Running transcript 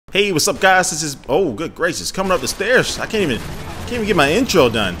Hey, what's up, guys? This is good gracious, coming up the stairs. I can't even get my intro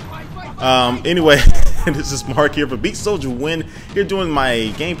done. Anyway, this is Mark here for Beat Soldier Win. Here doing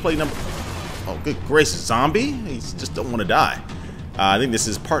my gameplay number. Oh, good gracious, zombie! He just don't want to die. I think this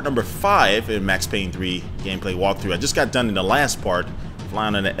is part number 5 in Max Payne 3 gameplay walkthrough. I just got done in the last part,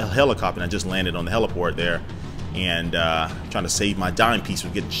 flying on a helicopter, and I just landed on the heliport there, and trying to save my dime piece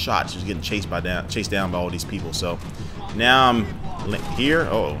from getting shot. She was getting chased down by all these people. So now I'm here.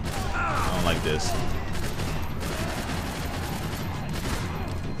 Oh, I don't like this.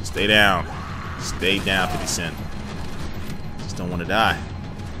 Stay down. Stay down, 50 Cent. Just don't want to die.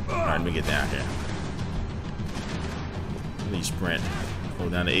 Alright, let me get down here. Let me sprint.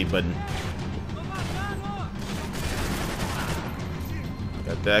 Hold down the A button.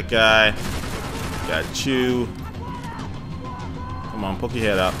 Got that guy. Got you. Come on, poke your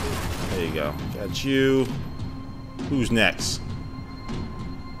head up. There you go. Got you. Who's next?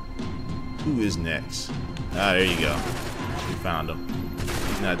 Who is next? Ah, there you go. We found him.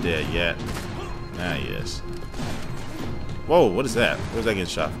 He's not dead yet. Now he is. Whoa, what is that? Where's that getting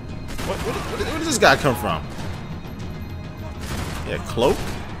shot? Where does this guy come from? Yeah, cloak?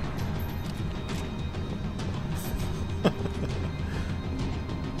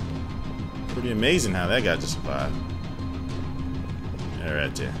 Pretty amazing how that guy just survived.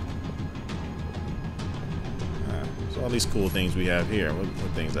 Right there. So all these cool things we have here. What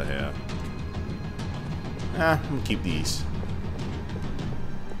things I have? I'm gonna keep these.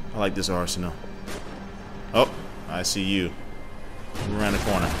 I like this arsenal. Oh, I see you. Move around the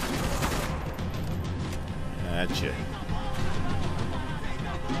corner. Gotcha.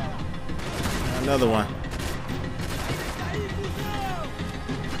 Another one.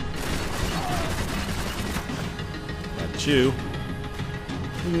 Got you.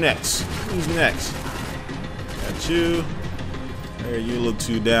 Who's next? Who's next? Got you. There, you look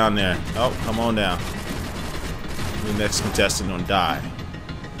two down there. Oh, come on down. The next contestant on Die.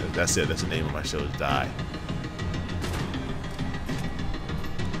 That's it. That's the name of my show. Is Die.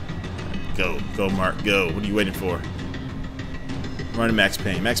 Go, go, Mark, go. What are you waiting for? Running Max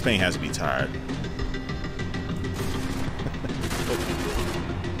Payne. Max Payne has to be tired.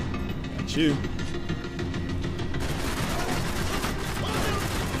 Got you.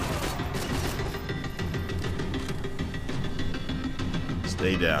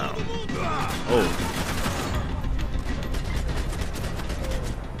 Stay down. Oh.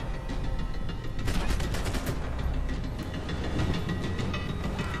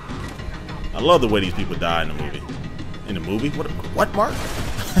 I love the way these people die in the movie. In the movie? What Mark?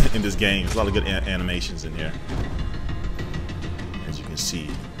 In this game. There's a lot of good animations in here. As you can see.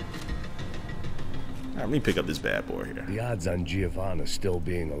 Alright, let me pick up this bad boy here. The odds on Giovanna still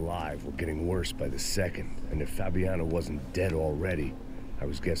being alive were getting worse by the second. And if Fabiana wasn't dead already, I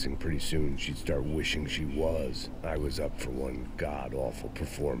was guessing pretty soon she'd start wishing she was. I was up for one god-awful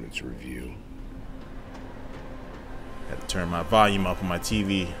performance review. Had to turn my volume up on my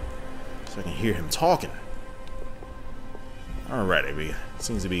TV so I can hear him talking. Alright,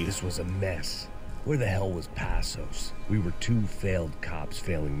 seems to be... This was a mess. Where the hell was Passos? We were two failed cops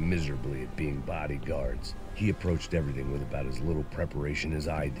failing miserably at being bodyguards. He approached everything with about as little preparation as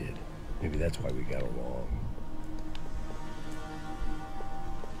I did. Maybe that's why we got along.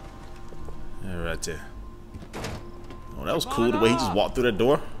 Right there. Oh, that was cool, the way he just walked through that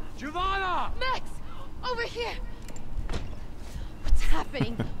door. Giovanna! Max! Over here! What's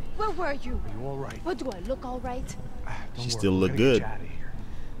happening? Where were you? Are you all right? What, do I look all right? She still look good.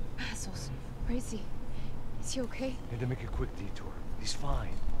 Passos, where is he? Is he okay? Had to make a quick detour. He's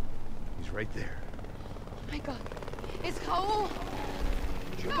fine. He's right there. Oh my God. It's Raul!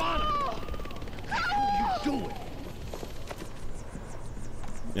 Giovanna! What are you doing?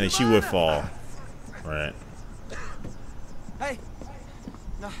 Yeah, she would fall. Right. Hey!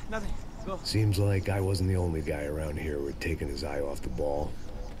 No, nothing. Go. Seems like I wasn't the only guy around here who had taken his eye off the ball.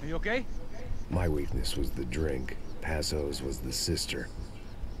 Are you okay? My weakness was the drink. Passos was the sister.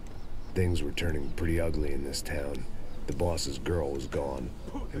 Things were turning pretty ugly in this town. The boss's girl was gone,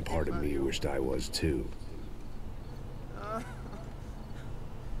 and part of me wished I was too.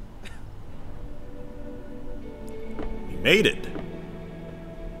 He made it.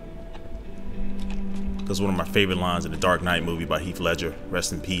 That's one of my favorite lines in the Dark Knight movie by Heath Ledger.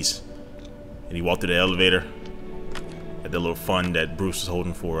 Rest in peace. And he walked through the elevator. Had that little fun that Bruce was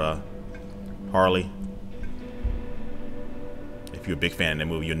holding for Harley. If you're a big fan of that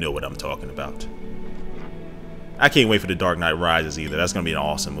movie, you'll know what I'm talking about. I can't wait for The Dark Knight Rises either. That's gonna be an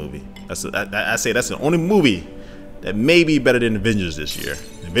awesome movie. I say that's the only movie that may be better than Avengers this year.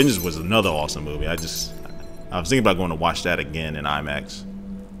 Avengers was another awesome movie. I was thinking about going to watch that again in IMAX.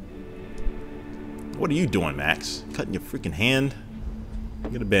 What are you doing, Max? Cutting your freaking hand?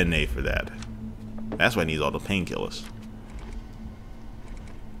 Get a band-aid for that. That's why he needs all the painkillers.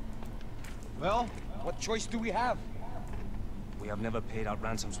 Well, what choice do we have? We have never paid out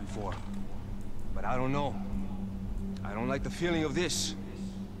ransoms before. But I don't know. I don't like the feeling of this.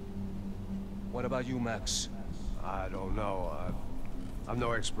 What about you, Max? I don't know. I'm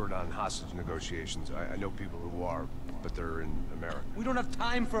no expert on hostage negotiations. I know people who are, but they're in America. We don't have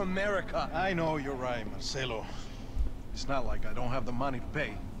time for America. I know you're right, Marcelo. It's not like I don't have the money to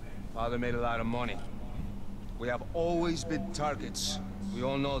pay. Father made a lot of money. We have always been targets. We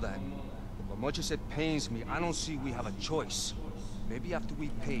all know that. But much as it pains me, I don't see we have a choice. Maybe after we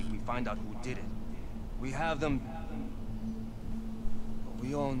pay, we find out who did it. We have them... But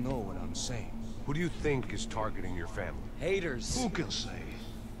we all know what I'm saying. Who do you think is targeting your family? Haters. Who can say?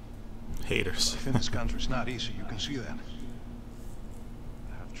 Haters. Life in this country is not easy, you can see that.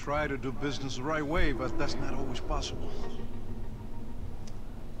 I've tried to do business the right way, but that's not always possible.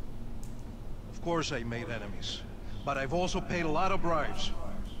 Of course I made enemies, but I've also paid a lot of bribes.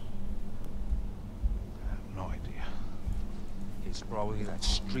 I have no idea. It's probably that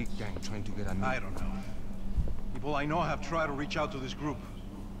street gang trying to get at me. I don't know. People I know have tried to reach out to this group.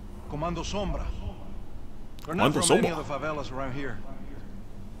 Comando Sombra. They're not Comando from any Sombra. of the favelas around here.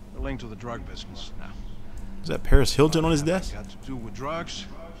 They're linked to the drug business now. Is that Paris Hilton on his desk? Got to do with drugs?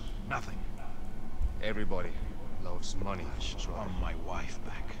 Nothing. Everybody loves money. I just want my wife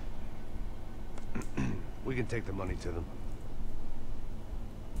back. We can take the money to them.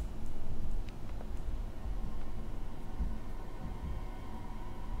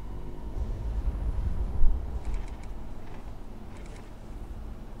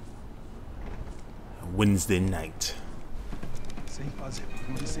 Wednesday night. Sem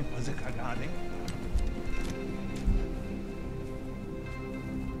fazer cagada, hein?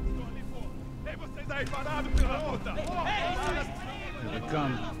 Ei, vocês aí parados, filha da puta! Here they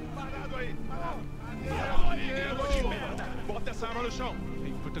come. Parado aí! Bota essa arma no chão!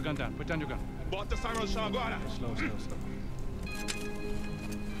 Hey, put the gun down. Put down your gun. Bota essa arma no chão agora! Slow.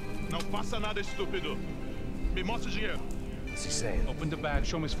 Não faça nada, estúpido! Me mostra o dinheiro! What's he saying? Open the bag.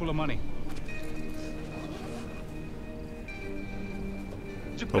 Show me it's full of money.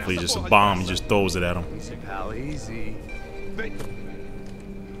 Hopefully just a bomb, he just throws it at him. Easy, pal, easy. Vem!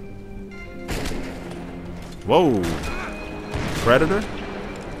 Whoa. Predator?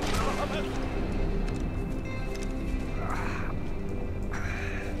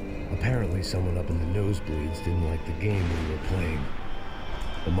 Apparently someone up in the nosebleeds didn't like the game we were playing.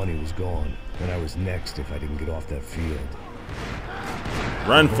 The money was gone, and I was next if I didn't get off that field.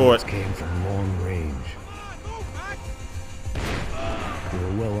 Run for Bullets it. came from long range. We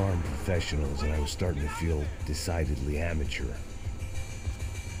were well-armed professionals, and I was starting to feel decidedly amateur.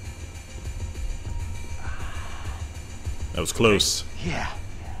 That was close. Yeah.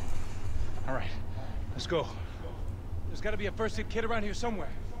 All right. Let's go. There's got to be a first-aid kit around here somewhere.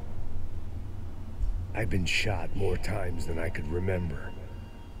 I've been shot more times than I could remember,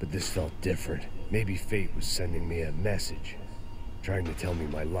 but this felt different. Maybe fate was sending me a message, trying to tell me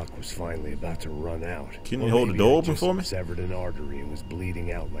my luck was finally about to run out. Can you Or hold the maybe door I open just for me? severed an artery and was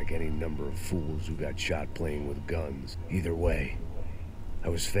bleeding out like any number of fools who got shot playing with guns. Either way, I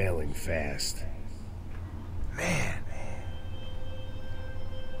was failing fast. Man.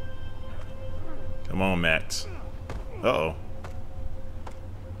 Come on, Max. Uh-oh.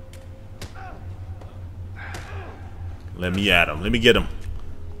 Let me at him. Let me get him.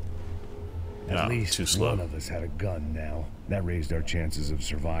 At Ah, least too slow. one of us had a gun now. That raised our chances of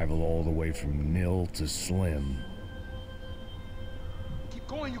survival all the way from nil to slim. Keep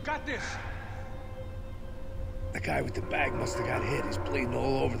going. You got this. The guy with the bag must have got hit. He's bleeding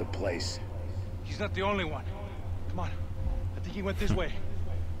all over the place. He's not the only one. Come on. I think he went this way.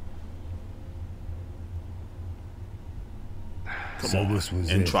 So this was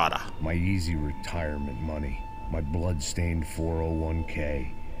Entrada. it. My easy retirement money. My blood-stained 401k.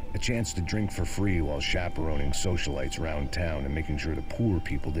 A chance to drink for free while chaperoning socialites around town and making sure the poor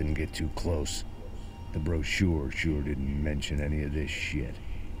people didn't get too close. The brochure sure didn't mention any of this shit.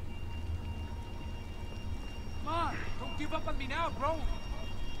 Come on. Don't give up on me now, bro.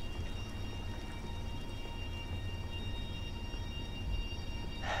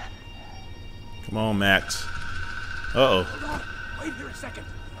 Come on, Max. Uh-oh. Hold on. Wait here a second.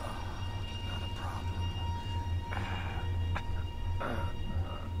 Not a problem.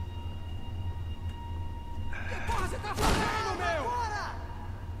 Porra, você tá fazendo, meu?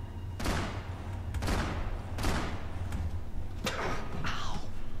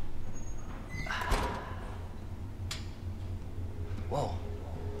 Whoa.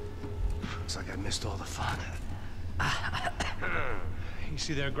 Looks like I missed all the fun.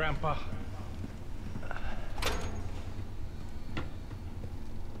 Easy there, Grandpa.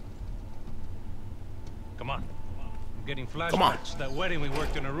 Come on. I'm getting flashbacks. That wedding we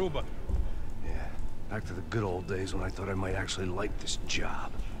worked in Aruba. Yeah, back to the good old days when I thought I might actually like this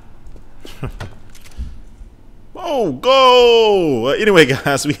job. Oh, go! Anyway,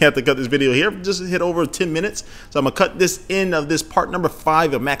 guys, we have to cut this video here. Just hit over 10 minutes. So I'm going to cut this end of this part number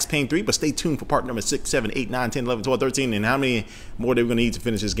 5 of Max Payne 3. But stay tuned for part number 6, 7, 8, 9, 10, 11, 12, 13. And how many more they're going to need to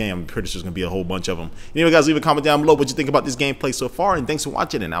finish this game. I'm pretty sure there's going to be a whole bunch of them. Anyway, guys, leave a comment down below what you think about this gameplay so far. And thanks for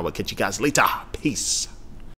watching. And I will catch you guys later. Peace.